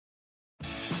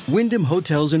Wyndham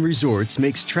Hotels and Resorts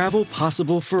makes travel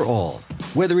possible for all.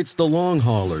 Whether it's the long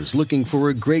haulers looking for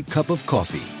a great cup of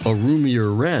coffee, a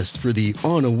roomier rest for the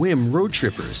on-a-whim road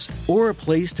trippers, or a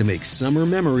place to make summer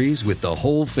memories with the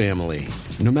whole family.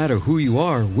 No matter who you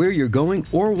are, where you're going,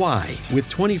 or why, with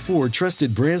 24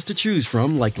 trusted brands to choose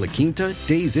from like La Quinta,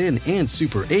 Days Inn, and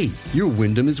Super 8, your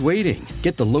Wyndham is waiting.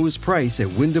 Get the lowest price at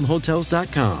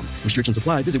WyndhamHotels.com. Restrictions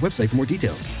apply. Visit website for more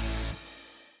details.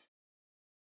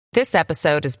 This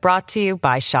episode is brought to you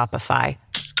by Shopify.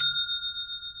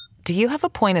 Do you have a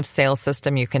point of sale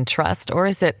system you can trust, or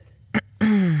is it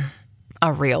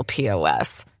a real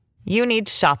POS? You need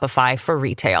Shopify for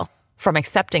retail. From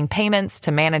accepting payments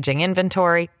to managing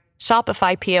inventory,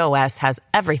 Shopify POS has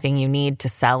everything you need to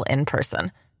sell in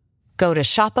person. Go to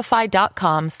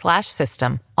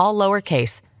shopify.com/system, all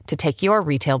lowercase, to take your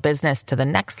retail business to the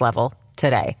next level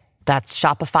today. That's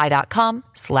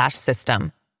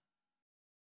shopify.com/system.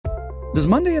 Does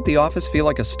Monday at the office feel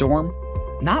like a storm?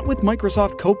 Not with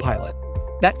Microsoft Copilot.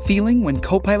 That feeling when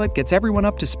Copilot gets everyone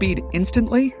up to speed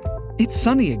instantly? It's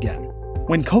sunny again.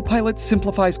 When Copilot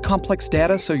simplifies complex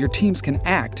data so your teams can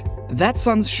act, that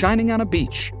sun's shining on a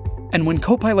beach. And when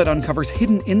Copilot uncovers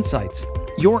hidden insights,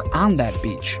 you're on that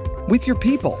beach with your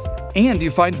people, and you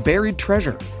find buried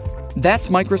treasure. That's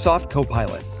Microsoft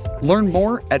Copilot. Learn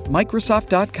more at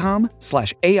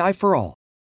Microsoft.com/AI for all.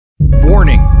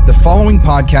 Warning, the following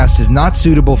podcast is not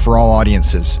suitable for all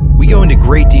audiences. We go into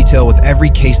great detail with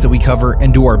every case that we cover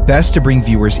and do our best to bring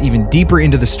viewers even deeper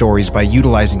into the stories by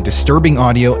utilizing disturbing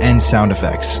audio and sound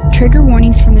effects. Trigger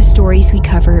warnings from the stories we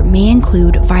cover may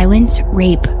include violence,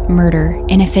 rape, murder,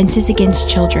 and offenses against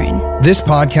children. This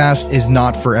podcast is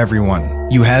not for everyone.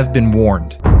 You have been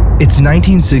warned. It's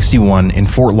 1961 in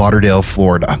Fort Lauderdale,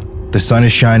 Florida. The sun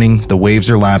is shining, the waves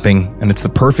are lapping, and it's the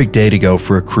perfect day to go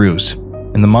for a cruise.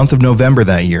 In the month of November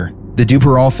that year, the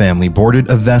Duperall family boarded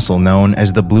a vessel known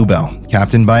as the Bluebell,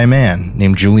 captained by a man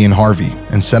named Julian Harvey,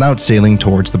 and set out sailing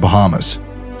towards the Bahamas.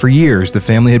 For years, the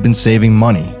family had been saving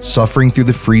money, suffering through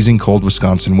the freezing cold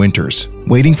Wisconsin winters,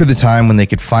 waiting for the time when they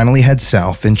could finally head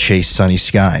south and chase sunny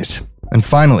skies. And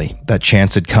finally, that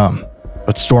chance had come.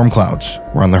 But storm clouds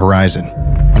were on the horizon.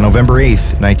 On November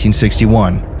 8th,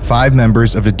 1961, 5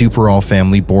 members of the Duperall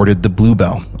family boarded the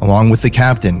Bluebell, along with the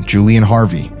captain, Julian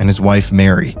Harvey, and his wife,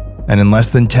 Mary. And in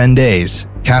less than 10 days,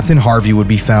 Captain Harvey would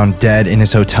be found dead in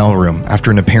his hotel room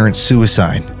after an apparent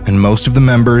suicide, and most of the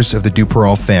members of the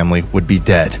Duperall family would be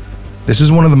dead. This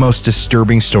is one of the most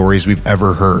disturbing stories we've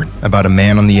ever heard about a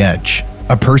man on the edge,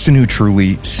 a person who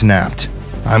truly snapped.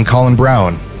 I'm Colin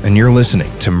Brown, and you're listening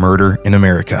to Murder in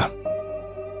America.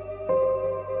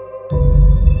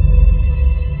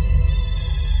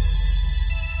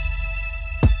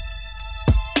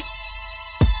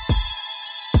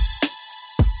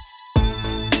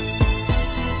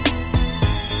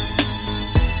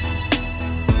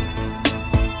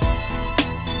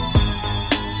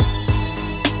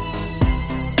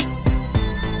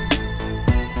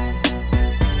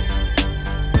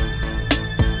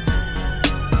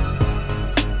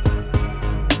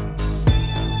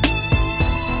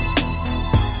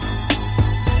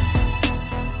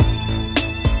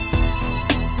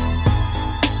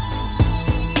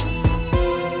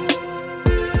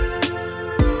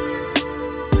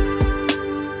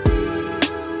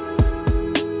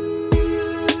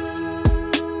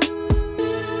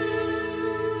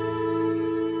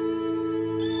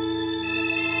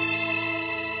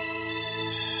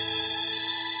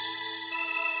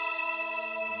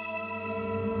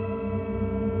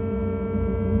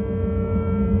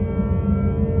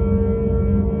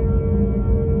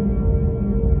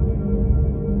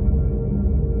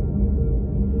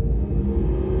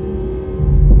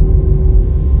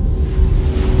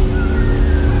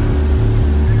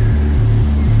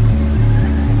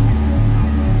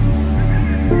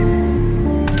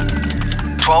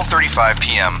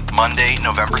 p.m., Monday,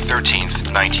 November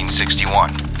 13th,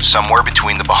 1961, somewhere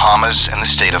between the Bahamas and the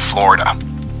state of Florida.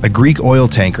 A Greek oil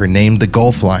tanker named the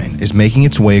Gulf Line is making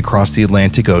its way across the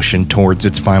Atlantic Ocean towards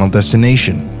its final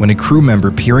destination when a crew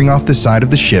member peering off the side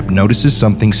of the ship notices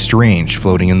something strange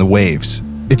floating in the waves.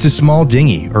 It's a small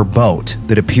dinghy or boat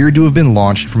that appeared to have been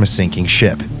launched from a sinking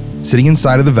ship. Sitting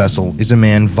inside of the vessel is a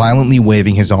man violently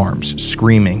waving his arms,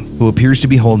 screaming, who appears to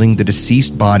be holding the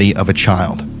deceased body of a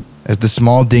child. As the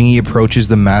small dinghy approaches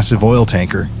the massive oil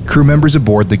tanker, crew members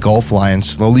aboard the Gulf Lion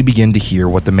slowly begin to hear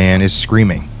what the man is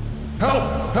screaming. Help!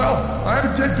 Help! I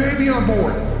have a dead baby on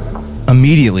board!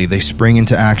 Immediately, they spring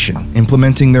into action,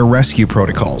 implementing their rescue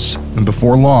protocols, and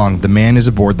before long, the man is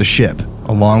aboard the ship,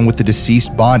 along with the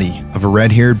deceased body of a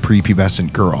red-haired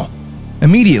prepubescent girl.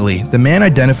 Immediately, the man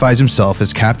identifies himself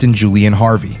as Captain Julian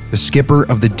Harvey, the skipper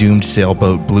of the doomed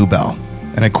sailboat Bluebell.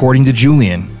 And according to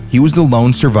Julian, he was the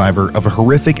lone survivor of a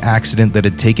horrific accident that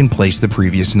had taken place the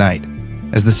previous night.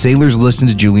 As the sailors listened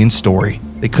to Julian's story,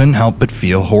 they couldn't help but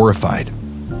feel horrified.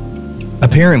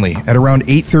 Apparently, at around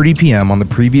 8:30 p.m. on the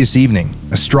previous evening,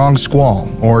 a strong squall,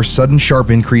 or sudden sharp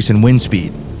increase in wind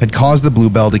speed, had caused the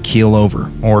Bluebell to keel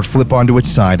over, or flip onto its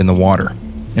side in the water.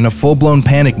 In a full-blown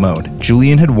panic mode,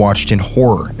 Julian had watched in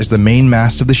horror as the main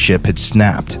mast of the ship had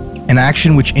snapped, an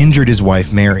action which injured his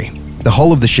wife Mary. The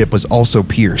hull of the ship was also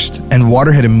pierced, and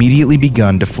water had immediately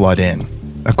begun to flood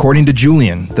in. According to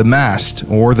Julian, the mast,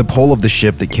 or the pole of the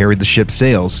ship that carried the ship's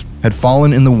sails, had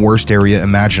fallen in the worst area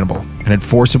imaginable and had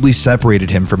forcibly separated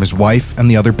him from his wife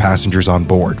and the other passengers on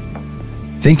board.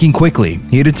 Thinking quickly,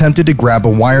 he had attempted to grab a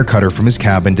wire cutter from his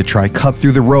cabin to try cut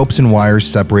through the ropes and wires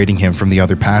separating him from the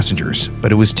other passengers,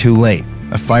 but it was too late.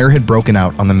 A fire had broken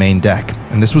out on the main deck,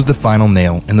 and this was the final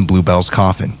nail in the Bluebell's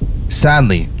coffin.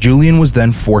 Sadly, Julian was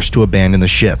then forced to abandon the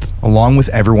ship, along with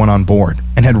everyone on board,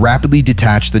 and had rapidly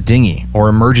detached the dinghy, or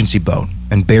emergency boat,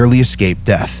 and barely escaped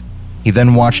death. He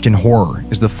then watched in horror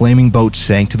as the flaming boat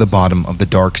sank to the bottom of the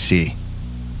dark sea.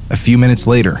 A few minutes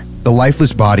later, the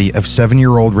lifeless body of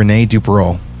 7-year-old Renee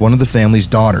Duperreau, one of the family's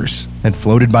daughters, had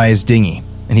floated by his dinghy,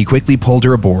 and he quickly pulled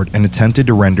her aboard and attempted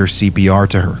to render CPR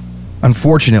to her.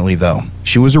 Unfortunately, though,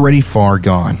 she was already far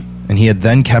gone, and he had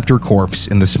then kept her corpse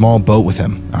in the small boat with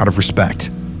him out of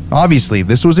respect. Obviously,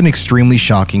 this was an extremely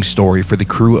shocking story for the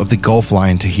crew of the Gulf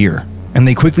Lion to hear, and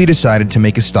they quickly decided to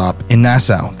make a stop in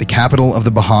Nassau, the capital of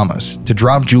the Bahamas, to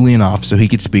drop Julian off so he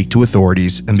could speak to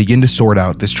authorities and begin to sort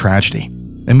out this tragedy.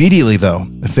 Immediately, though,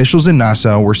 officials in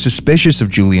Nassau were suspicious of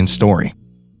Julian's story.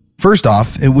 First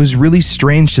off, it was really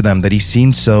strange to them that he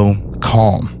seemed so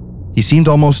calm. He seemed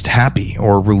almost happy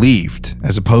or relieved,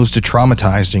 as opposed to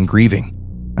traumatized and grieving.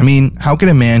 I mean, how could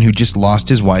a man who just lost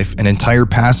his wife and entire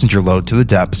passenger load to the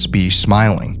depths be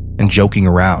smiling and joking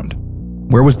around?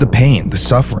 Where was the pain, the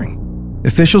suffering?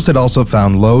 Officials had also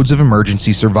found loads of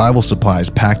emergency survival supplies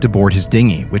packed aboard his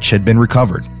dinghy, which had been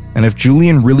recovered. And if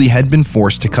Julian really had been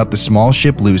forced to cut the small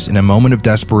ship loose in a moment of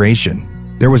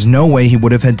desperation, there was no way he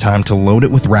would have had time to load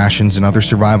it with rations and other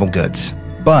survival goods.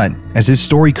 But, as his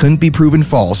story couldn't be proven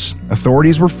false,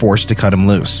 authorities were forced to cut him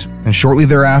loose, and shortly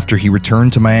thereafter he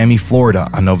returned to Miami, Florida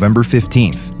on November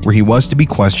 15th, where he was to be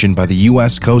questioned by the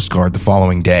U.S. Coast Guard the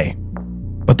following day.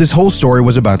 But this whole story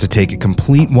was about to take a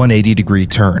complete 180-degree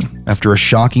turn after a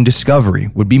shocking discovery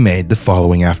would be made the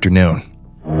following afternoon.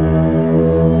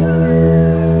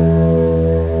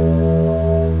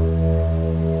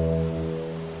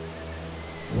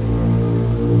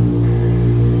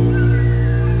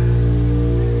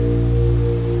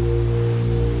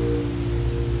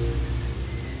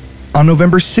 On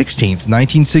November 16,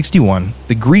 1961,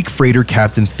 the Greek freighter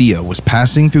Captain Theo was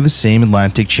passing through the same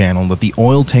Atlantic Channel that the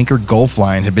oil tanker Gulf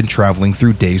Lion had been traveling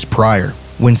through days prior,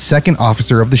 when second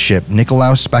officer of the ship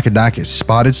Nikolaos Spakadakis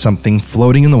spotted something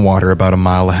floating in the water about a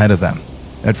mile ahead of them.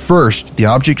 At first, the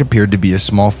object appeared to be a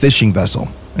small fishing vessel,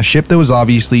 a ship that was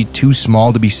obviously too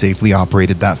small to be safely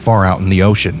operated that far out in the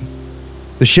ocean.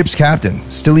 The ship's captain,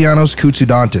 Stylianos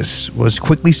Koutsoudontis, was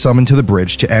quickly summoned to the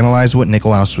bridge to analyze what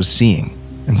Nikolaos was seeing.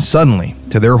 And suddenly,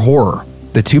 to their horror,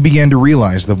 the two began to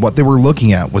realize that what they were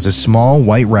looking at was a small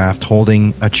white raft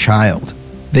holding a child.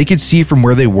 They could see from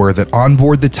where they were that on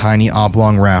board the tiny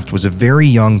oblong raft was a very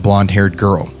young blonde-haired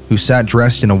girl who sat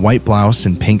dressed in a white blouse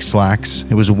and pink slacks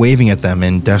and was waving at them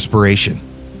in desperation.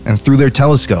 And through their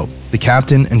telescope, the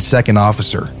captain and second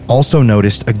officer also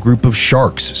noticed a group of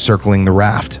sharks circling the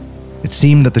raft. It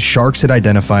seemed that the sharks had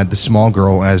identified the small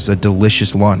girl as a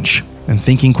delicious lunch. And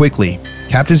thinking quickly,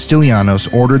 Captain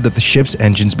Stylianos ordered that the ship's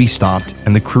engines be stopped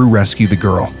and the crew rescue the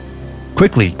girl.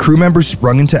 Quickly, crew members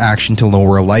sprung into action to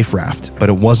lower a life raft, but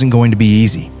it wasn't going to be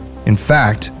easy. In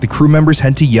fact, the crew members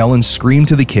had to yell and scream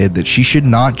to the kid that she should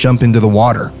not jump into the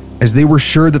water, as they were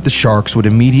sure that the sharks would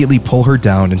immediately pull her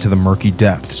down into the murky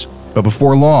depths. But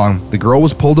before long, the girl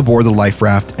was pulled aboard the life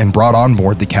raft and brought on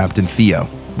board the Captain Theo,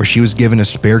 where she was given a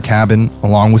spare cabin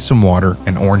along with some water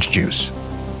and orange juice.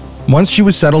 Once she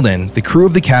was settled in, the crew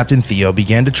of the Captain Theo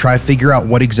began to try to figure out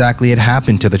what exactly had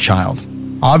happened to the child.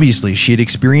 Obviously, she had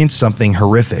experienced something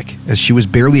horrific, as she was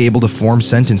barely able to form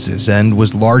sentences and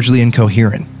was largely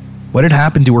incoherent. What had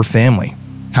happened to her family?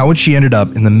 How had she ended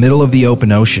up in the middle of the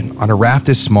open ocean on a raft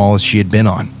as small as she had been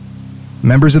on?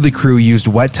 Members of the crew used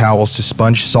wet towels to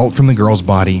sponge salt from the girl's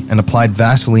body and applied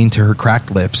Vaseline to her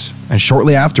cracked lips, and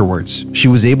shortly afterwards, she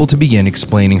was able to begin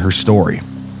explaining her story.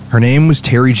 Her name was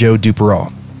Terry Jo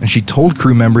Duperreau, and she told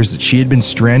crew members that she had been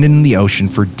stranded in the ocean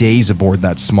for days aboard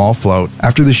that small float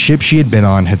after the ship she had been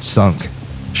on had sunk.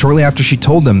 Shortly after she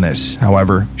told them this,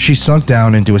 however, she sunk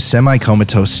down into a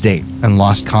semi-comatose state and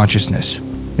lost consciousness.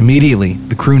 Immediately,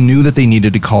 the crew knew that they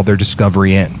needed to call their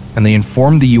discovery in, and they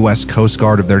informed the U.S. Coast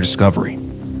Guard of their discovery.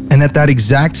 And at that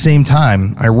exact same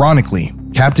time, ironically,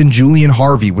 Captain Julian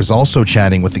Harvey was also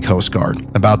chatting with the Coast Guard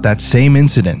about that same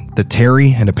incident that Terry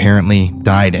had apparently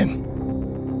died in.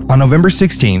 On November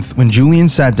 16th, when Julian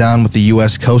sat down with the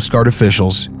U.S. Coast Guard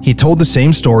officials, he told the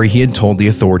same story he had told the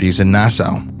authorities in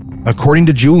Nassau. According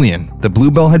to Julian, the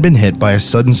Bluebell had been hit by a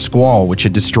sudden squall which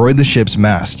had destroyed the ship's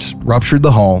masts, ruptured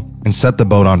the hull, and set the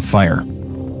boat on fire.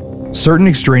 Certain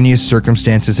extraneous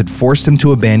circumstances had forced him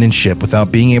to abandon ship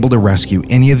without being able to rescue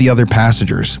any of the other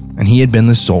passengers, and he had been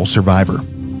the sole survivor.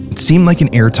 It seemed like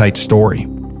an airtight story,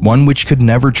 one which could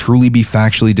never truly be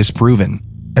factually disproven,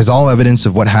 as all evidence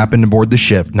of what happened aboard the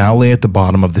ship now lay at the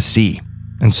bottom of the sea.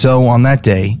 And so, on that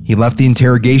day, he left the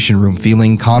interrogation room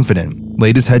feeling confident,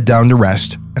 laid his head down to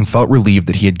rest, and felt relieved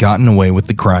that he had gotten away with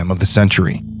the crime of the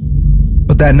century.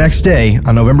 But that next day,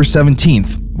 on November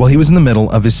 17th, while he was in the middle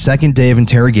of his second day of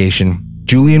interrogation,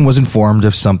 Julian was informed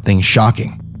of something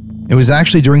shocking. It was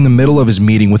actually during the middle of his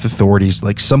meeting with authorities,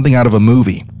 like something out of a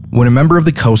movie, when a member of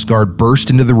the Coast Guard burst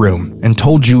into the room and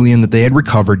told Julian that they had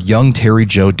recovered young Terry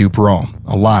Jo Duperron,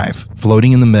 alive,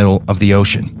 floating in the middle of the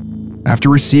ocean. After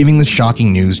receiving this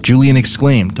shocking news, Julian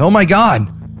exclaimed, "Oh my God!"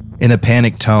 in a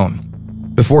panicked tone,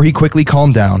 before he quickly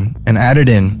calmed down and added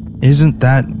in, "Isn't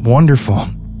that wonderful?"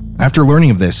 After learning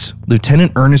of this,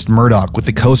 Lieutenant Ernest Murdoch with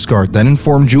the Coast Guard then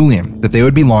informed Julian that they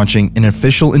would be launching an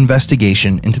official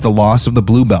investigation into the loss of the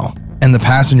Bluebell and the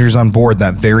passengers on board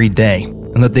that very day,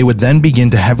 and that they would then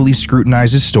begin to heavily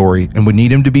scrutinize his story and would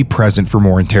need him to be present for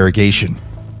more interrogation.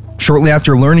 Shortly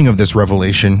after learning of this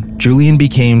revelation, Julian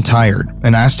became tired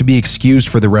and asked to be excused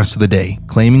for the rest of the day,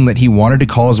 claiming that he wanted to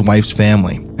call his wife's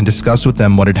family and discuss with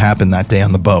them what had happened that day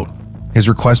on the boat. His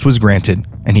request was granted,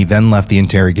 and he then left the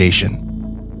interrogation.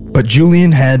 But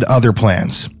Julian had other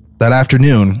plans. That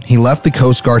afternoon, he left the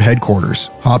Coast Guard headquarters,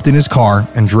 hopped in his car,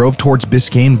 and drove towards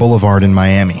Biscayne Boulevard in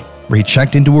Miami, where he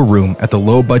checked into a room at the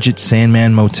low-budget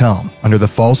Sandman Motel under the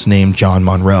false name John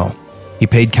Monroe. He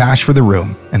paid cash for the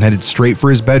room and headed straight for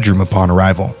his bedroom upon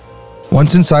arrival.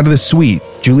 Once inside of the suite,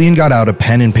 Julian got out a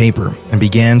pen and paper and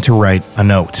began to write a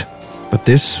note. But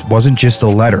this wasn't just a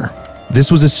letter.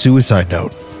 This was a suicide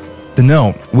note. The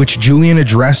note, which Julian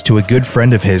addressed to a good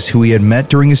friend of his who he had met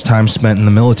during his time spent in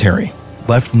the military,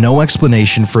 left no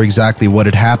explanation for exactly what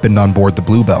had happened on board the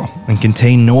Bluebell and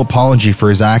contained no apology for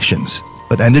his actions,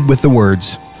 but ended with the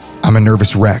words, "I'm a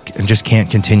nervous wreck and just can't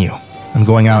continue. I'm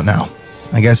going out now.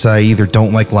 I guess I either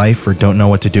don't like life or don't know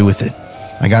what to do with it.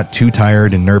 I got too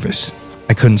tired and nervous.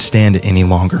 I couldn't stand it any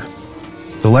longer."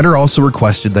 The letter also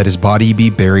requested that his body be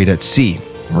buried at sea,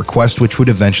 a request which would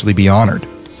eventually be honored,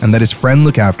 and that his friend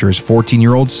look after his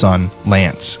 14-year-old son,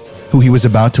 Lance, who he was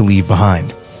about to leave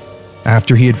behind.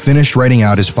 After he had finished writing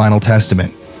out his final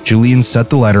testament, Julian set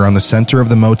the letter on the center of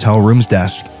the motel room's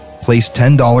desk, placed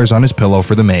 $10 on his pillow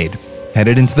for the maid,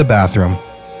 headed into the bathroom,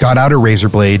 got out a razor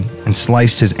blade, and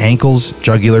sliced his ankles,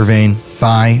 jugular vein,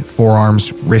 thigh,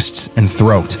 forearms, wrists, and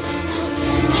throat.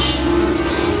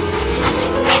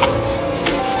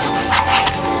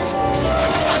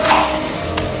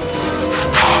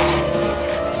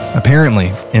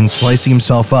 Apparently, in slicing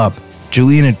himself up,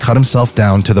 Julian had cut himself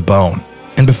down to the bone.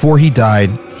 And before he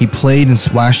died, he played and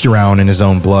splashed around in his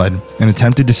own blood and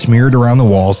attempted to smear it around the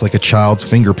walls like a child's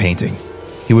finger painting.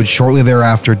 He would shortly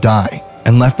thereafter die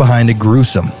and left behind a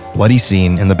gruesome, bloody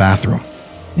scene in the bathroom.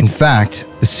 In fact,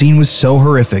 the scene was so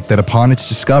horrific that upon its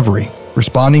discovery,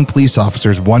 responding police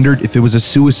officers wondered if it was a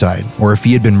suicide or if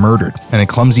he had been murdered, and a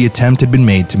clumsy attempt had been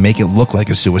made to make it look like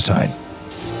a suicide.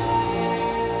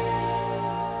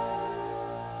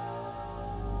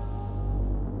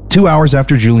 Two hours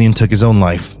after Julian took his own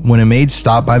life, when a maid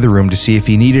stopped by the room to see if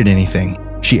he needed anything,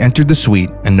 she entered the suite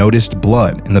and noticed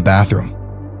blood in the bathroom.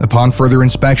 Upon further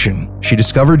inspection, she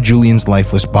discovered Julian's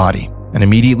lifeless body and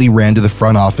immediately ran to the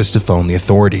front office to phone the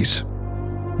authorities.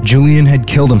 Julian had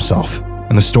killed himself,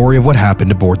 and the story of what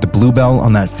happened aboard the Bluebell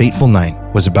on that fateful night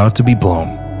was about to be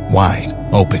blown wide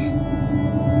open.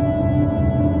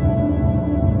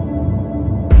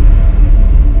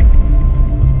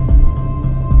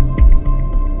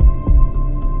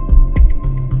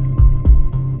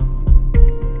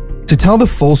 To tell the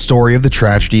full story of the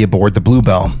tragedy aboard the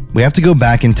Bluebell, we have to go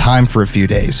back in time for a few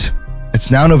days. It's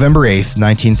now November 8th,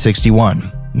 1961,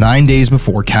 9 days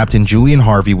before Captain Julian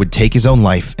Harvey would take his own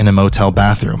life in a motel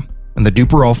bathroom, and the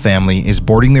Duperron family is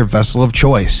boarding their vessel of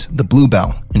choice, the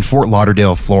Bluebell, in Fort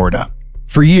Lauderdale, Florida.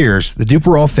 For years, the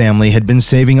Duperron family had been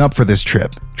saving up for this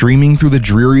trip, dreaming through the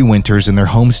dreary winters in their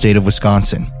home state of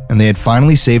Wisconsin, and they had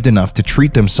finally saved enough to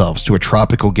treat themselves to a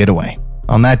tropical getaway.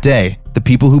 On that day, the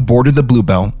people who boarded the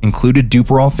Bluebell included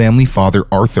Duperall family father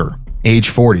Arthur, age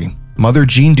 40, mother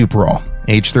Jean Duperall,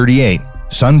 age 38,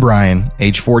 son Brian,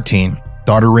 age 14,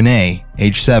 daughter Renee,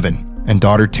 age 7, and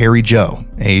daughter Terry Jo,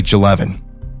 age 11.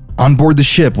 On board the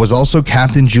ship was also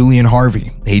Captain Julian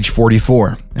Harvey, age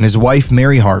 44, and his wife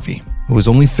Mary Harvey, who was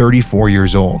only 34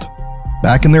 years old.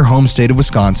 Back in their home state of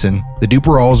Wisconsin, the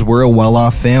Duperalls were a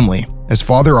well-off family, as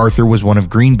Father Arthur was one of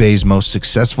Green Bay's most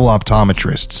successful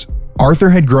optometrists. Arthur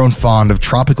had grown fond of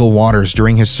tropical waters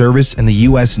during his service in the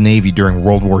U.S. Navy during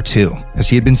World War II, as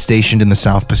he had been stationed in the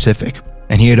South Pacific,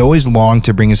 and he had always longed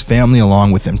to bring his family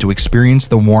along with him to experience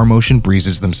the warm ocean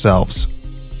breezes themselves.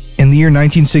 In the year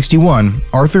 1961,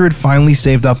 Arthur had finally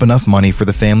saved up enough money for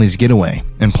the family's getaway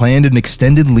and planned an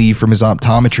extended leave from his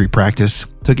optometry practice,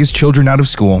 took his children out of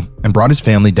school, and brought his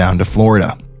family down to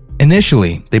Florida.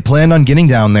 Initially, they planned on getting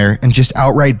down there and just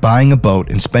outright buying a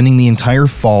boat and spending the entire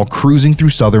fall cruising through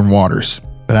southern waters.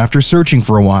 But after searching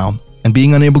for a while and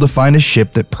being unable to find a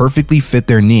ship that perfectly fit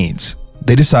their needs,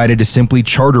 they decided to simply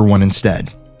charter one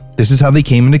instead. This is how they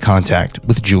came into contact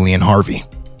with Julian Harvey.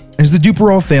 As the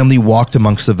Duperall family walked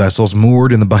amongst the vessels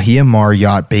moored in the Bahia Mar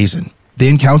yacht basin, they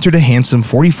encountered a handsome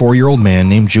 44-year-old man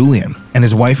named Julian and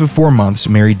his wife of 4 months,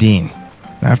 Mary Dean.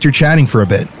 After chatting for a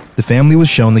bit, the family was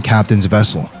shown the captain's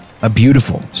vessel, a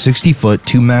beautiful 60-foot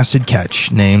two-masted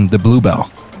ketch named the Bluebell,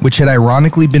 which had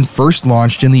ironically been first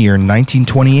launched in the year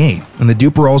 1928 in the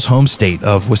Duperall's home state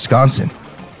of Wisconsin.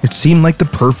 It seemed like the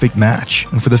perfect match,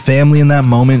 and for the family in that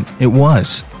moment, it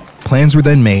was. Plans were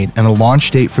then made, and a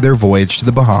launch date for their voyage to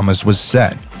the Bahamas was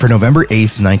set for November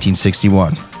 8,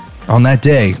 1961. On that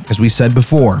day, as we said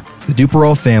before, the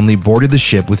Duperall family boarded the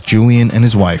ship with Julian and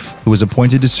his wife, who was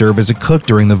appointed to serve as a cook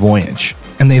during the voyage,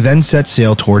 and they then set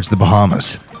sail towards the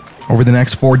Bahamas. Over the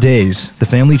next 4 days, the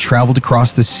family traveled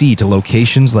across the sea to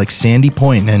locations like Sandy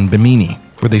Point and Bimini,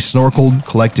 where they snorkeled,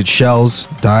 collected shells,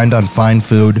 dined on fine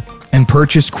food, and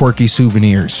purchased quirky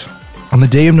souvenirs. On the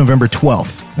day of November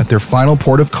 12th, at their final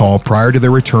port of call prior to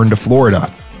their return to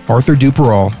Florida, Arthur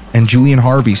Duperall and Julian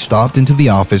Harvey stopped into the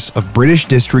office of British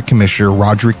District Commissioner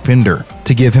Roderick Pinder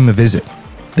to give him a visit.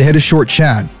 They had a short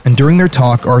chat, and during their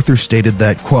talk, Arthur stated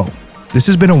that, quote, "This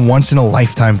has been a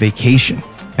once-in-a-lifetime vacation,"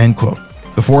 end quote,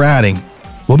 before adding,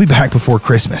 "We'll be back before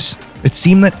Christmas." It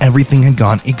seemed that everything had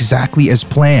gone exactly as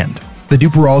planned. The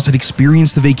Duperalls had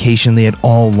experienced the vacation they had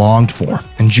all longed for,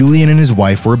 and Julian and his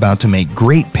wife were about to make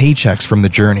great paychecks from the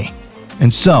journey.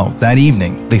 And so, that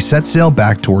evening, they set sail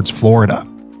back towards Florida.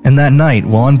 And that night,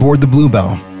 while on board the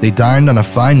Bluebell, they dined on a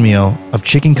fine meal of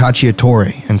chicken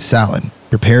cacciatore and salad,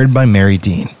 prepared by Mary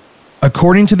Dean.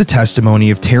 According to the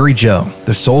testimony of Terry Jo,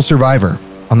 the sole survivor,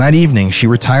 on that evening she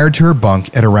retired to her bunk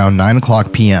at around 9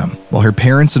 o'clock p.m., while her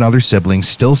parents and other siblings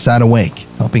still sat awake,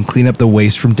 helping clean up the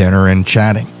waste from dinner and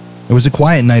chatting. It was a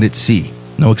quiet night at sea,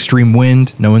 no extreme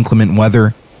wind, no inclement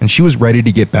weather, and she was ready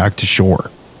to get back to shore.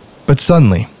 But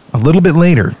suddenly, a little bit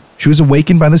later, she was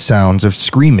awakened by the sounds of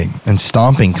screaming and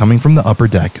stomping coming from the upper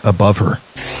deck above her.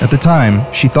 At the time,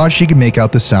 she thought she could make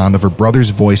out the sound of her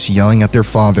brother's voice yelling at their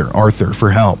father, Arthur,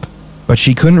 for help, but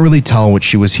she couldn't really tell what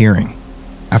she was hearing.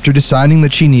 After deciding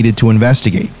that she needed to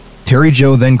investigate, Terry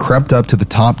Jo then crept up to the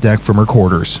top deck from her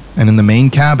quarters, and in the main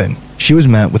cabin, she was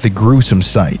met with a gruesome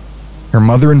sight. Her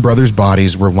mother and brother's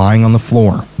bodies were lying on the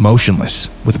floor, motionless,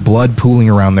 with blood pooling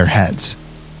around their heads.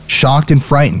 Shocked and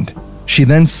frightened, she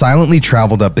then silently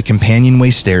traveled up the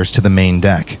companionway stairs to the main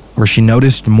deck, where she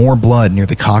noticed more blood near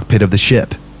the cockpit of the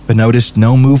ship, but noticed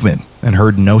no movement and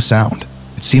heard no sound.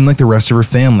 It seemed like the rest of her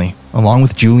family, along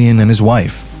with Julian and his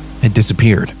wife, had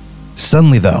disappeared.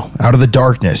 Suddenly, though, out of the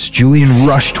darkness, Julian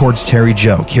rushed towards Terry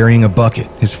Jo, carrying a bucket,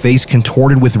 his face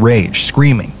contorted with rage,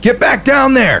 screaming, "Get back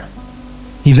down there!"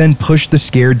 He then pushed the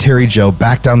scared Terry Jo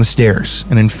back down the stairs,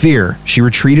 and in fear, she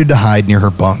retreated to hide near her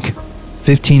bunk.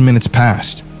 15 minutes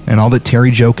passed, and all that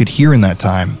Terry Jo could hear in that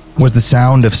time was the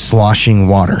sound of sloshing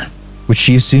water, which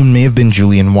she assumed may have been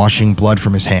Julian washing blood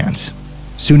from his hands.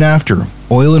 Soon after,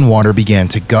 oil and water began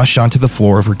to gush onto the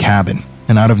floor of her cabin,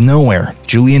 and out of nowhere,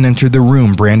 Julian entered the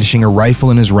room brandishing a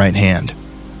rifle in his right hand.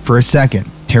 For a second,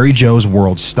 Terry Jo's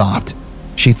world stopped.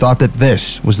 She thought that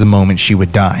this was the moment she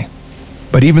would die.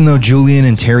 But even though Julian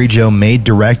and Terry Jo made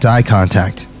direct eye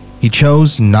contact, he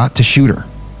chose not to shoot her,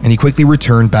 and he quickly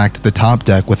returned back to the top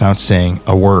deck without saying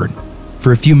a word.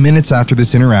 For a few minutes after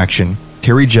this interaction,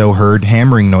 Terry Jo heard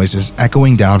hammering noises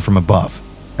echoing down from above,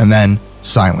 and then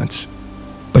silence.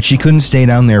 But she couldn't stay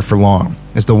down there for long,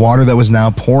 as the water that was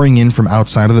now pouring in from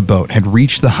outside of the boat had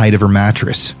reached the height of her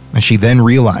mattress, and she then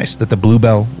realized that the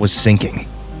Bluebell was sinking.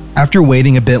 After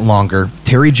waiting a bit longer,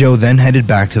 Terry Jo then headed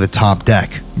back to the top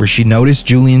deck, where she noticed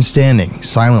Julian standing,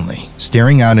 silently,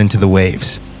 staring out into the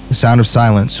waves. The sound of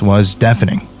silence was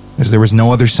deafening, as there was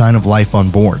no other sign of life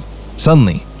on board.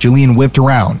 Suddenly, Julian whipped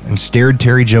around and stared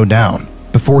Terry Jo down,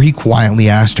 before he quietly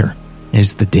asked her,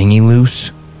 "Is the dinghy loose?"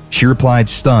 She replied,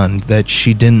 stunned, that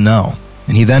she didn't know,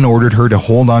 and he then ordered her to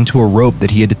hold onto a rope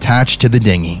that he had attached to the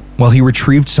dinghy while he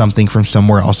retrieved something from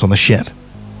somewhere else on the ship.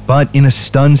 But in a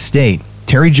stunned state,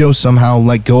 Terry Jo somehow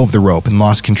let go of the rope and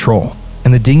lost control,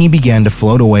 and the dinghy began to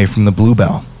float away from the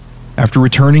Bluebell. After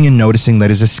returning and noticing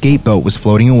that his escape boat was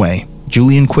floating away,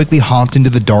 Julian quickly hopped into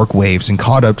the dark waves and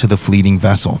caught up to the fleeting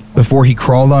vessel, before he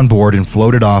crawled on board and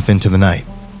floated off into the night.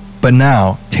 But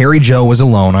now, Terry Jo was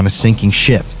alone on a sinking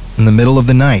ship, in the middle of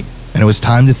the night, and it was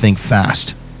time to think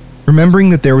fast. Remembering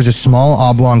that there was a small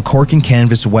oblong cork and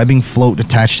canvas webbing float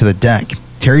attached to the deck,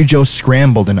 Terry Jo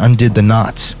scrambled and undid the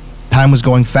knots. Time was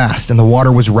going fast and the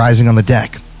water was rising on the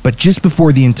deck, but just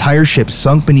before the entire ship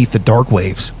sunk beneath the dark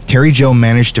waves, Terry Jo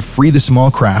managed to free the small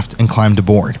craft and climbed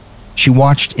aboard. She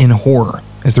watched in horror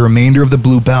as the remainder of the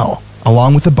Bluebell,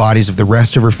 along with the bodies of the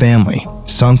rest of her family,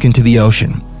 sunk into the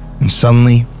ocean, and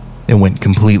suddenly it went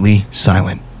completely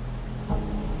silent.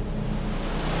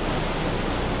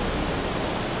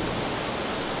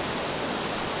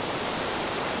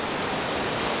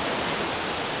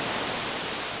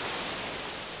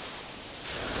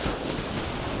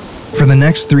 For the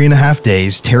next 3.5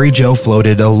 days, Terry Jo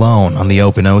floated alone on the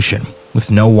open ocean,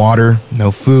 with no water, no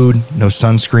food, no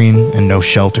sunscreen, and no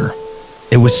shelter.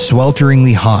 It was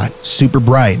swelteringly hot, super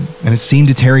bright, and it seemed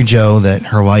to Terry Jo that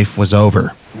her life was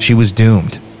over. She was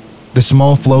doomed. The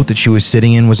small float that she was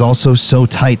sitting in was also so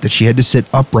tight that she had to sit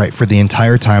upright for the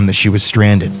entire time that she was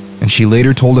stranded, and she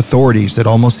later told authorities that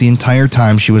almost the entire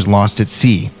time she was lost at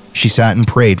sea, she sat and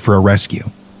prayed for a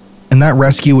rescue. And that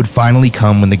rescue would finally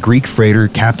come when the Greek freighter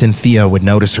Captain Theo would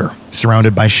notice her,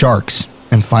 surrounded by sharks,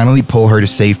 and finally pull her to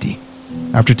safety.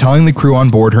 After telling the crew on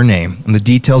board her name and the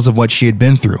details of what she had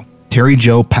been through, Terry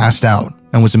Jo passed out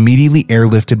and was immediately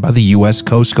airlifted by the U.S.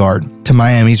 Coast Guard to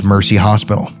Miami's Mercy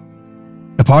Hospital.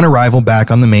 Upon arrival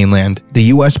back on the mainland, the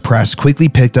U.S. press quickly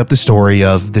picked up the story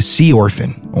of the Sea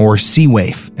Orphan, or Sea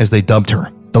Waif as they dubbed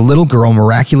her, the little girl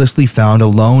miraculously found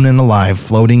alone and alive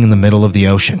floating in the middle of the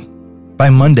ocean. By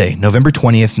Monday, November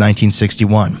 20th,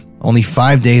 1961, only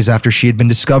 5 days after she had been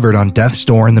discovered on death's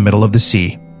door in the middle of the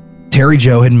sea, Terry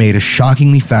Jo had made a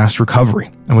shockingly fast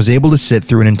recovery and was able to sit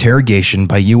through an interrogation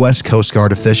by U.S. Coast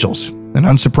Guard officials. And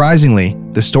unsurprisingly,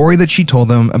 the story that she told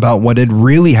them about what had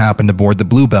really happened aboard the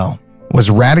Bluebell was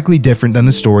radically different than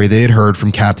the story they had heard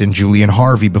from Captain Julian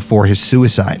Harvey before his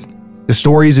suicide. The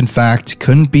stories, in fact,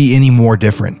 couldn't be any more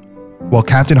different. While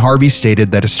Captain Harvey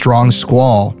stated that a strong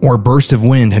squall or burst of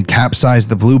wind had capsized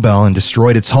the Bluebell and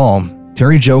destroyed its hull,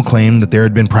 Terry Jo claimed that there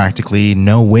had been practically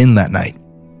no wind that night.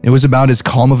 It was about as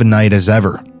calm of a night as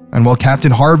ever. And while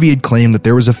Captain Harvey had claimed that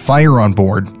there was a fire on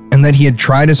board and that he had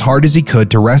tried as hard as he could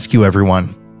to rescue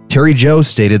everyone, Terry Jo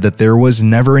stated that there was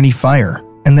never any fire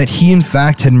and that he in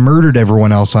fact had murdered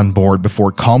everyone else on board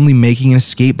before calmly making an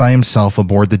escape by himself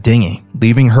aboard the dinghy,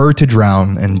 leaving her to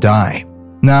drown and die.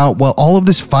 Now, while all of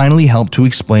this finally helped to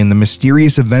explain the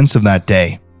mysterious events of that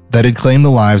day that had claimed the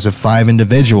lives of 5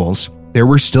 individuals, there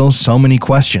were still so many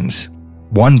questions.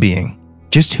 One being,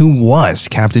 just who was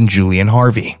Captain Julian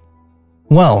Harvey?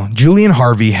 Well, Julian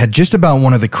Harvey had just about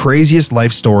one of the craziest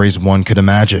life stories one could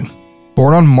imagine.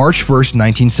 Born on March 1st,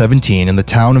 1917 in the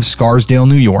town of Scarsdale,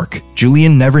 New York,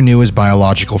 Julian never knew his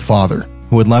biological father,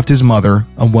 who had left his mother,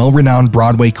 a well-renowned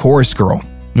Broadway chorus girl,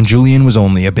 when Julian was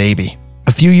only a baby.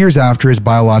 A few years after his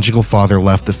biological father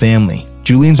left the family,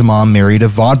 Julian's mom married a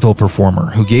vaudeville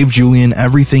performer who gave Julian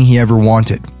everything he ever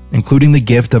wanted, including the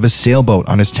gift of a sailboat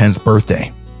on his 10th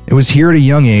birthday. It was here at a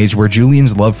young age where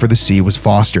Julian's love for the sea was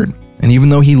fostered, and even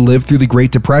though he lived through the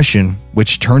Great Depression,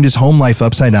 which turned his home life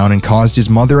upside down and caused his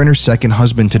mother and her second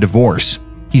husband to divorce,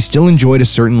 he still enjoyed a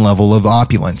certain level of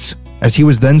opulence, as he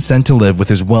was then sent to live with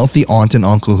his wealthy aunt and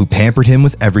uncle who pampered him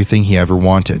with everything he ever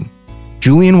wanted.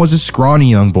 Julian was a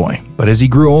scrawny young boy, but as he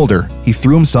grew older, he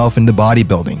threw himself into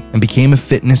bodybuilding and became a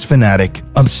fitness fanatic,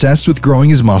 obsessed with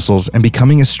growing his muscles and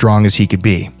becoming as strong as he could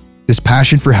be. This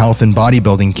passion for health and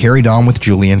bodybuilding carried on with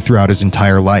Julian throughout his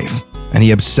entire life, and he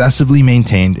obsessively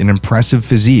maintained an impressive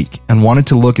physique and wanted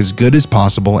to look as good as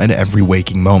possible at every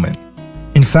waking moment.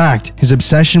 In fact, his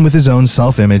obsession with his own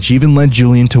self-image even led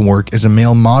Julian to work as a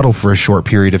male model for a short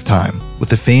period of time with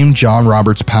the famed John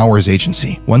Roberts Powers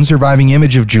Agency. One surviving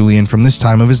image of Julian from this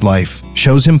time of his life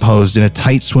shows him posed in a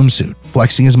tight swimsuit,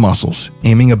 flexing his muscles,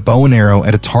 aiming a bow and arrow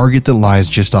at a target that lies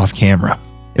just off camera.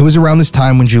 It was around this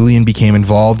time when Julian became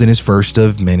involved in his first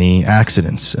of many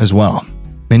accidents as well.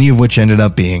 many of which ended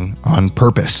up being on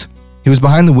purpose. He was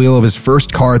behind the wheel of his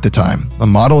first car at the time, a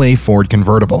Model A Ford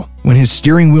convertible, when his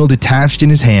steering wheel detached in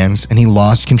his hands and he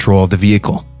lost control of the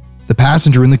vehicle. The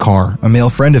passenger in the car, a male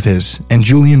friend of his, and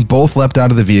Julian both leapt out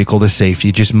of the vehicle to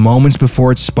safety just moments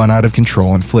before it spun out of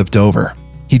control and flipped over.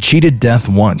 He cheated death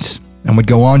once and would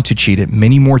go on to cheat it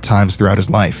many more times throughout his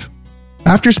life.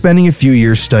 After spending a few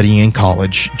years studying in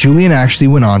college, Julian actually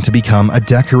went on to become a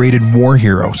decorated war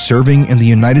hero serving in the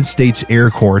United States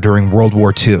Air Corps during World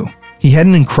War II. He had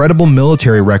an incredible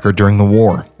military record during the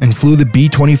war and flew the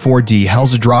B-24D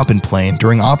Hell's Drop-In plane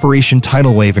during Operation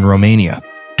Tidal Wave in Romania,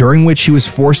 during which he was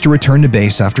forced to return to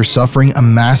base after suffering a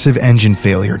massive engine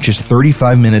failure just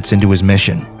 35 minutes into his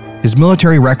mission. His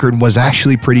military record was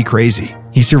actually pretty crazy.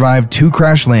 He survived 2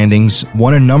 crash landings,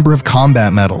 won a number of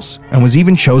combat medals, and was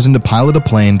even chosen to pilot a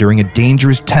plane during a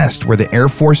dangerous test where the Air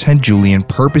Force had Julian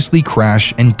purposely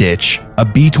crash and ditch a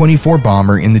B-24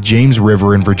 bomber in the James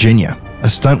River in Virginia, a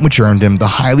stunt which earned him the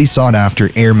highly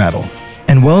sought-after Air Medal.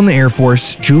 And while in the Air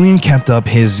Force, Julian kept up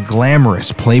his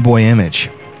glamorous playboy image.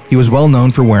 He was well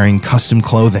known for wearing custom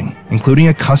clothing, including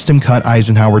a custom-cut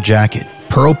Eisenhower jacket,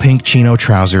 pearl pink chino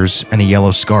trousers, and a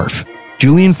yellow scarf.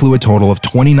 Julian flew a total of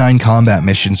 29 combat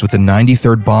missions with the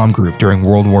 93rd Bomb Group during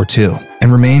World War II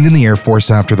and remained in the Air Force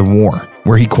after the war,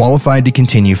 where he qualified to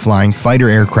continue flying fighter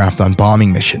aircraft on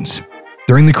bombing missions.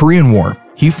 During the Korean War,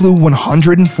 he flew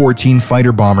 114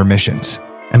 fighter bomber missions,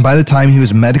 and by the time he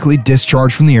was medically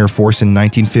discharged from the Air Force in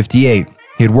 1958,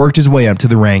 he had worked his way up to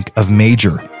the rank of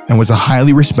Major and was a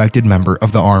highly respected member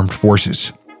of the armed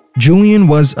forces. Julian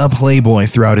was a playboy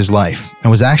throughout his life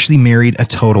and was actually married a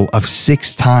total of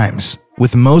 6 times,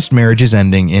 with most marriages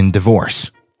ending in divorce.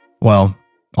 Well,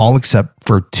 all except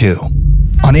for 2.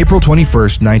 On April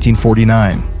 21st,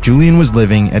 1949, Julian was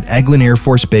living at Eglin Air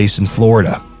Force Base in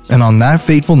Florida, and on that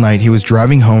fateful night he was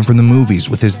driving home from the movies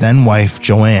with his then-wife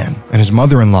Joanne and his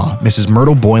mother-in-law, Mrs.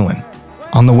 Myrtle Boylan.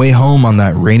 On the way home on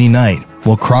that rainy night,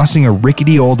 while crossing a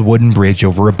rickety old wooden bridge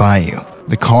over a bayou,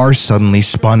 the car suddenly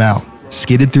spun out,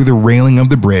 skidded through the railing of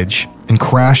the bridge, and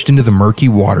crashed into the murky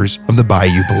waters of the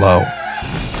bayou below.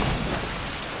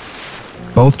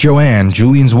 Both Joanne,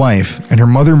 Julian's wife, and her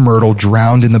mother Myrtle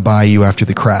drowned in the bayou after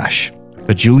the crash,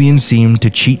 but Julian seemed to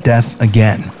cheat death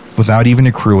again, without even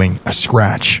accruing a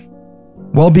scratch.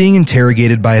 While being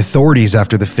interrogated by authorities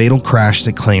after the fatal crash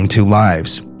that claimed 2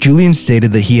 lives, Julian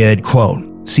stated that he had,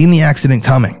 quote, seen the accident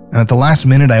coming, and at the last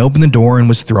minute I opened the door and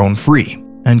was thrown free,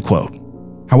 end quote.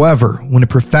 However, when a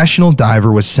professional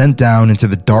diver was sent down into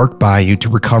the dark bayou to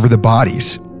recover the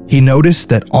bodies, he noticed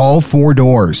that all 4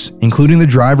 doors, including the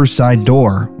driver's side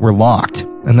door, were locked,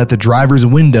 and that the driver's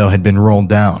window had been rolled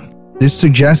down. This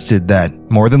suggested that,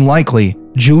 more than likely,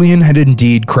 Julian had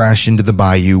indeed crashed into the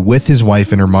bayou with his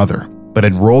wife and her mother, but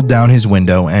had rolled down his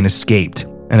window and escaped,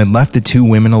 and had left the 2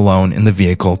 women alone in the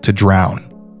vehicle to drown.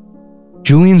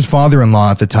 Julian's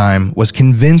father-in-law at the time was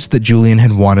convinced that Julian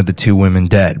had wanted the 2 women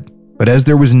dead, but as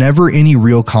there was never any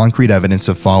real concrete evidence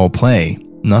of foul play,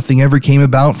 nothing ever came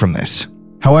about from this.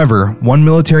 However, one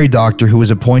military doctor who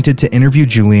was appointed to interview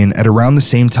Julian at around the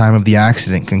same time of the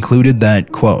accident concluded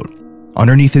that, quote,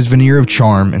 underneath his veneer of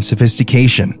charm and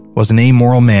sophistication was an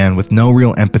amoral man with no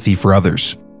real empathy for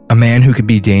others, a man who could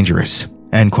be dangerous,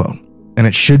 end quote. And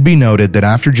it should be noted that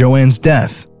after Joanne's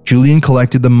death, Julian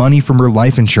collected the money from her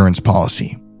life insurance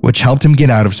policy, which helped him get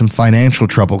out of some financial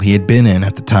trouble he had been in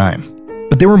at the time.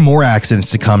 But there were more accidents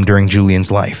to come during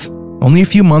Julian's life. Only a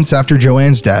few months after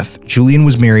Joanne's death, Julian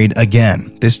was married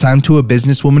again, this time to a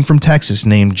businesswoman from Texas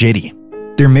named Jitty.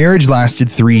 Their marriage lasted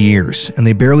 3 years, and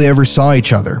they barely ever saw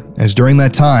each other, as during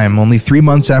that time, only 3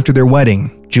 months after their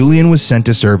wedding, Julian was sent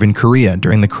to serve in Korea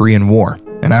during the Korean War,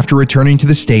 and after returning to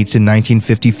the States in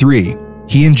 1953,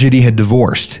 he and Jitty had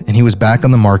divorced, and he was back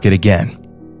on the market again.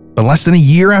 But less than a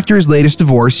year after his latest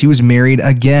divorce, he was married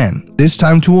again, this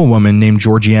time to a woman named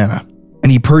Georgiana,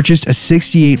 and he purchased a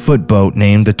 68-foot boat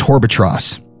named the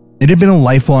Torbatros. It had been a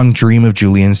lifelong dream of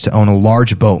Julian's to own a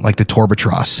large boat like the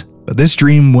Torbatros, but this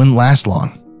dream wouldn't last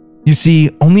long. You see,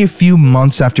 only a few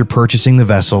months after purchasing the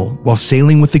vessel, while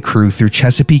sailing with the crew through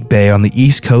Chesapeake Bay on the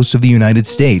east coast of the United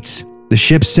States, the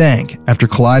ship sank after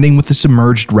colliding with the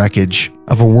submerged wreckage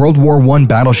of a World War I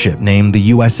battleship named the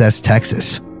USS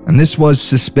Texas, and this was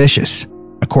suspicious.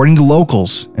 According to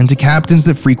locals and to captains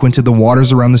that frequented the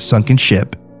waters around the sunken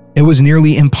ship, it was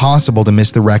nearly impossible to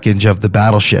miss the wreckage of the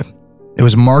battleship. It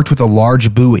was marked with a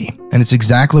large buoy, and its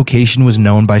exact location was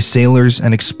known by sailors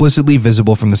and explicitly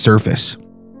visible from the surface.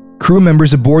 Crew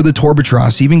members aboard the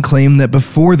Torbatros even claimed that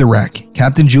before the wreck,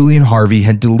 Captain Julian Harvey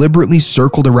had deliberately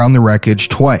circled around the wreckage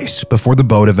twice before the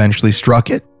boat eventually struck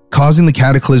it, causing the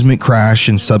cataclysmic crash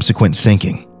and subsequent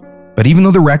sinking. But even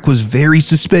though the wreck was very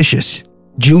suspicious,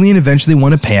 Julian eventually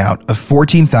won a payout of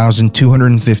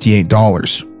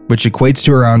 $14,258, which equates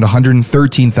to around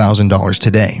 $113,000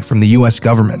 today from the US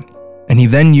government. And he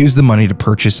then used the money to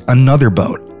purchase another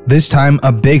boat, this time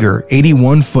a bigger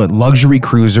 81-foot luxury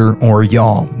cruiser or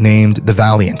yawl named the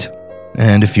Valiant.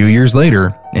 And a few years later,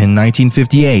 in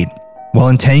 1958, while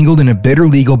entangled in a bitter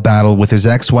legal battle with his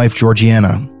ex-wife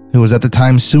Georgiana, who was at the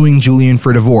time suing Julian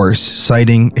for divorce,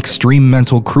 citing extreme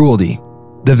mental cruelty,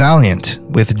 the Valiant,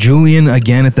 with Julian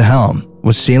again at the helm,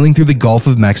 was sailing through the Gulf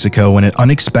of Mexico when it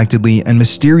unexpectedly and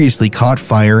mysteriously caught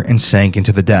fire and sank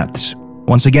into the depths.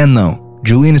 Once again, though,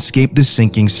 Julian escaped the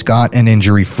sinking scot and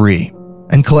injury-free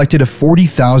and collected a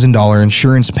 $40,000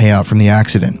 insurance payout from the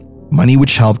accident, money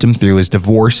which helped him through his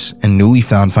divorce and newly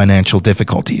found financial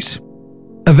difficulties.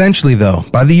 Eventually, though,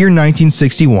 by the year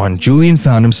 1961, Julian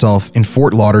found himself in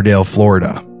Fort Lauderdale,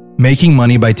 Florida, making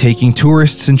money by taking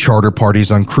tourists and charter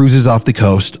parties on cruises off the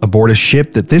coast aboard a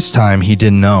ship that this time he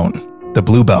didn't own, the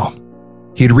Bluebell.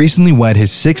 He had recently wed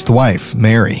his sixth wife,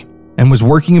 Mary, and was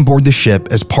working aboard the ship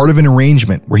as part of an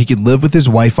arrangement where he could live with his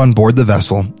wife on board the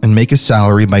vessel and make a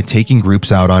salary by taking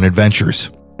groups out on adventures.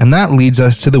 And that leads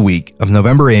us to the week of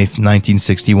November 8th,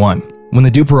 1961, when the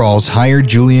Duperrals hired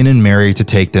Julian and Mary to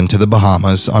take them to the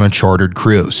Bahamas on a chartered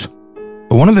cruise.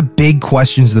 But one of the big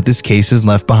questions that this case has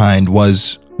left behind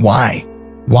was why?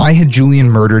 Why had Julian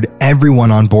murdered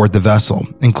everyone on board the vessel,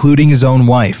 including his own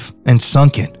wife, and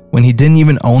sunk it when he didn't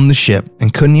even own the ship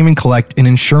and couldn't even collect an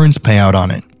insurance payout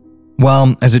on it?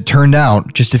 Well, as it turned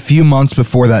out, just a few months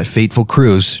before that fateful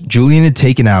cruise, Julian had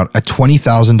taken out a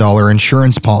 $20,000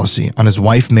 insurance policy on his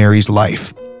wife Mary's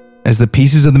life. As the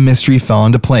pieces of the mystery fell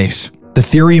into place, the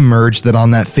theory emerged that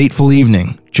on that fateful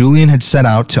evening, Julian had set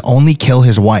out to only kill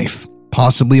his wife,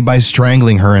 possibly by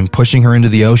strangling her and pushing her into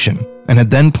the ocean, and had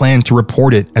then planned to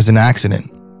report it as an accident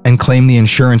and claim the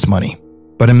insurance money.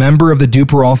 But a member of the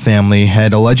Duperral family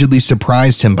had allegedly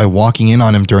surprised him by walking in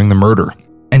on him during the murder,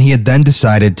 and he had then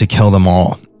decided to kill them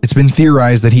all. It's been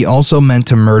theorized that he also meant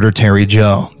to murder Terry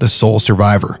Jo, the sole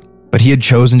survivor, but he had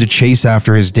chosen to chase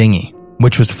after his dinghy,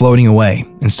 which was floating away,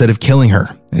 instead of killing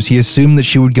her, as he assumed that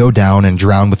she would go down and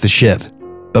drown with the ship.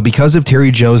 But because of Terry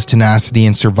Jo's tenacity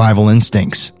and survival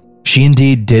instincts, she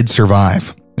indeed did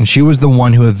survive, and she was the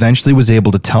one who eventually was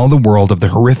able to tell the world of the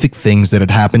horrific things that had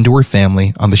happened to her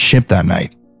family on the ship that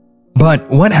night. But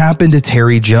what happened to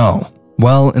Terry Jo?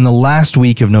 Well, in the last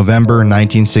week of November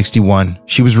 1961,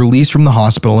 she was released from the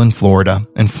hospital in Florida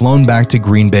and flown back to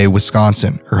Green Bay,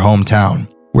 Wisconsin, her hometown,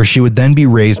 where she would then be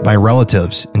raised by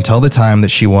relatives until the time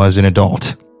that she was an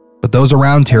adult. But those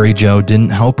around Terry Jo didn't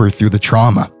help her through the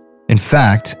trauma. In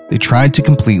fact, they tried to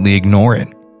completely ignore it.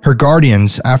 Her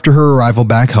guardians, after her arrival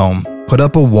back home, put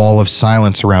up a wall of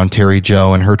silence around Terry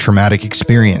Jo and her traumatic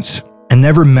experience, and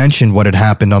never mentioned what had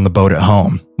happened on the boat at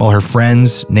home, while her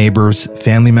friends, neighbors,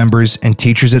 family members, and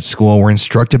teachers at school were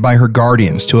instructed by her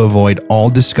guardians to avoid all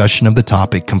discussion of the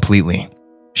topic completely.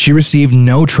 She received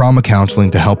no trauma counseling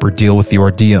to help her deal with the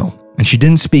ordeal, and she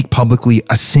didn't speak publicly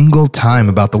a single time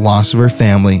about the loss of her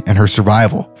family and her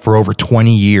survival for over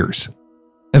 20 years.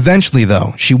 Eventually,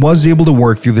 though, she was able to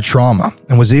work through the trauma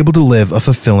and was able to live a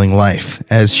fulfilling life,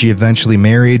 as she eventually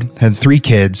married, had 3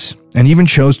 kids, and even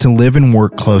chose to live and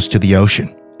work close to the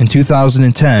ocean. In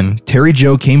 2010, Terry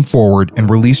Jo came forward and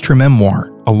released her memoir,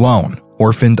 Alone,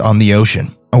 Orphaned on the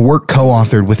Ocean, a work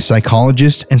co-authored with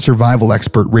psychologist and survival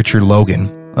expert Richard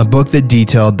Logan, a book that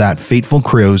detailed that fateful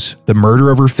cruise, the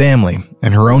murder of her family,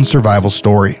 and her own survival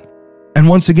story. And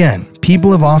once again,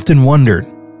 people have often wondered,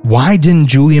 why didn't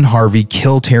Julian Harvey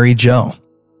kill Terry Jo?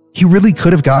 He really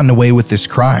could have gotten away with this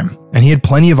crime, and he had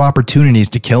plenty of opportunities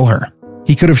to kill her.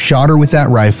 He could have shot her with that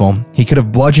rifle, he could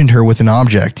have bludgeoned her with an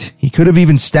object, he could have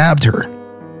even stabbed her,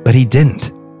 but he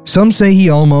didn't. Some say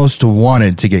he almost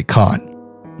wanted to get caught.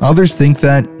 Others think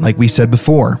that, like we said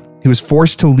before, he was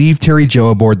forced to leave Terry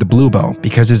Jo aboard the Bluebell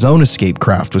because his own escape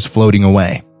craft was floating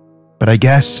away. But I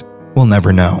guess we'll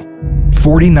never know.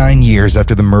 49 years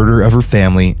after the murder of her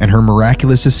family and her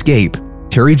miraculous escape,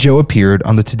 Terry Jo appeared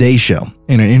on the Today Show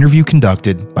in an interview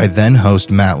conducted by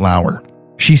then-host Matt Lauer.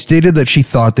 She stated that she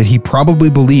thought that he probably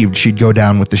believed she'd go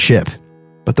down with the ship,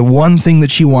 but the one thing that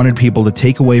she wanted people to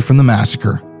take away from the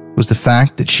massacre was the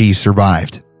fact that she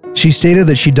survived. She stated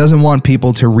that she doesn't want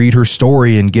people to read her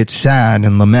story and get sad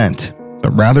and lament,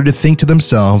 but rather to think to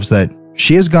themselves that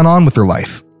she has gone on with her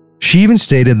life. She even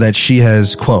stated that she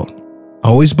has, quote,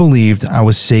 always believed I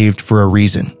was saved for a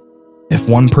reason. If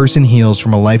one person heals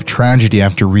from a life tragedy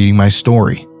after reading my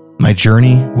story, my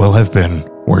journey will have been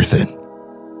worth it.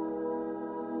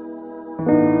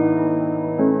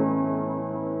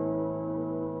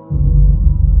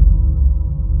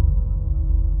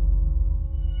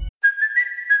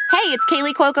 it's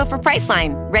Kaylee Cuoco for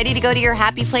Priceline. Ready to go to your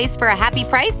happy place for a happy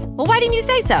price? Well, why didn't you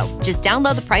say so? Just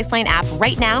download the Priceline app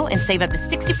right now and save up to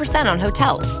 60% on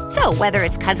hotels. So whether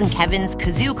it's Cousin Kevin's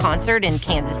Kazoo Concert in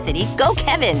Kansas City, go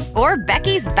Kevin, or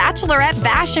Becky's Bachelorette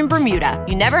Bash in Bermuda,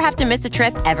 you never have to miss a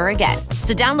trip ever again.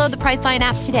 So download the Priceline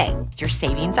app today. Your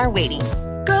savings are waiting.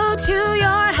 Go to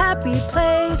your happy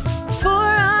place for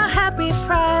a happy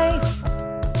price.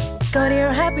 Go to your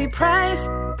happy price,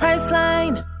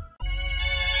 Priceline.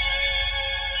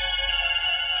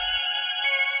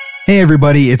 Hey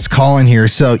everybody, it's Colin here.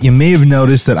 So you may have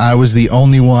noticed that I was the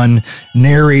only one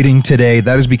narrating today.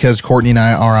 That is because Courtney and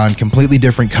I are on completely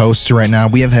different coasts right now.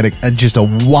 We have had just a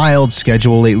wild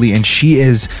schedule lately, and she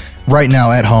is right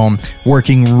now at home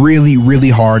working really, really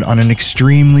hard on an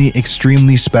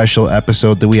extremely special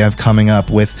episode that we have coming up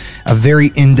with a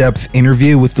very in-depth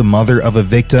interview with the mother of a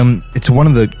victim. It's one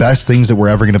of the best things that we're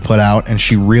ever going to put out, and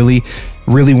she really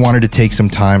wanted to take some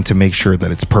time to make sure that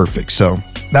it's perfect. So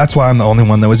that's why I'm the only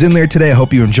one that was in there today. I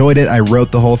hope you enjoyed it. I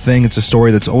wrote the whole thing. It's a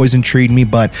story that's always intrigued me,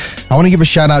 but I want to give a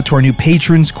shout out to our new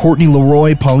patrons, Courtney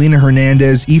Leroy, Paulina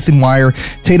Hernandez, Ethan Wire,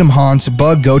 Tatum Hans,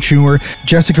 Bug Gochuer,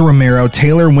 Jessica Romero,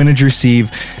 Taylor Wininger-Sieve,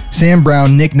 Sam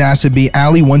Brown, Nick Nasaby,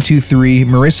 Ali123,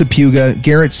 Marissa Puga,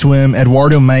 Garrett Swim,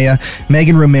 Eduardo Maya,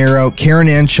 Megan Romero, Karen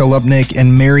Ann Chalupnik,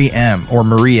 and Mary M. or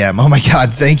Marie M. Oh my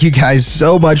God, thank you guys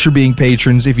so much for being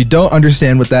patrons. If you don't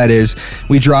understand what that is,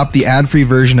 we drop the ad-free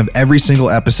version of every single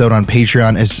episode on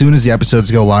Patreon as soon as the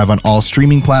episodes go live on all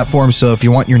streaming platforms. So if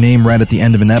you want your name read at the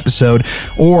end of an episode,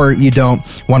 or you don't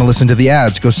want to listen to the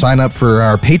ads, go sign up for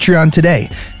our Patreon today.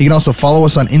 You can also follow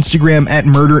us on Instagram at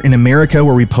Murder in America,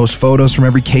 where we post photos from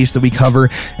every case that we cover.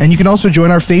 And you can also join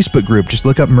our Facebook group. Just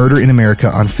look up Murder in America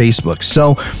on Facebook.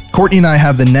 So Courtney and I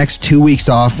have the next 2 weeks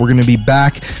off. We're going to be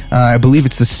back. I believe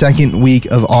it's the second week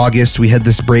of August. We had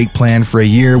this break planned for a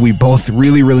year. We both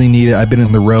really need it. I've been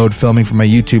on the road filming for my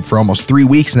YouTube for almost 3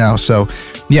 weeks now. So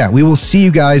yeah, we will see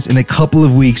you guys in a couple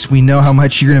of weeks. We know how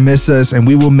much you're going to miss us, and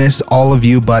we will miss all of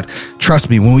you. But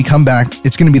trust me, when we come back,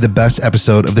 it's going to be the best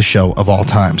episode of the show of all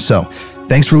time. So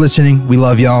thanks for listening. We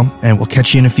love y'all, and we'll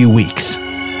catch you in a few weeks.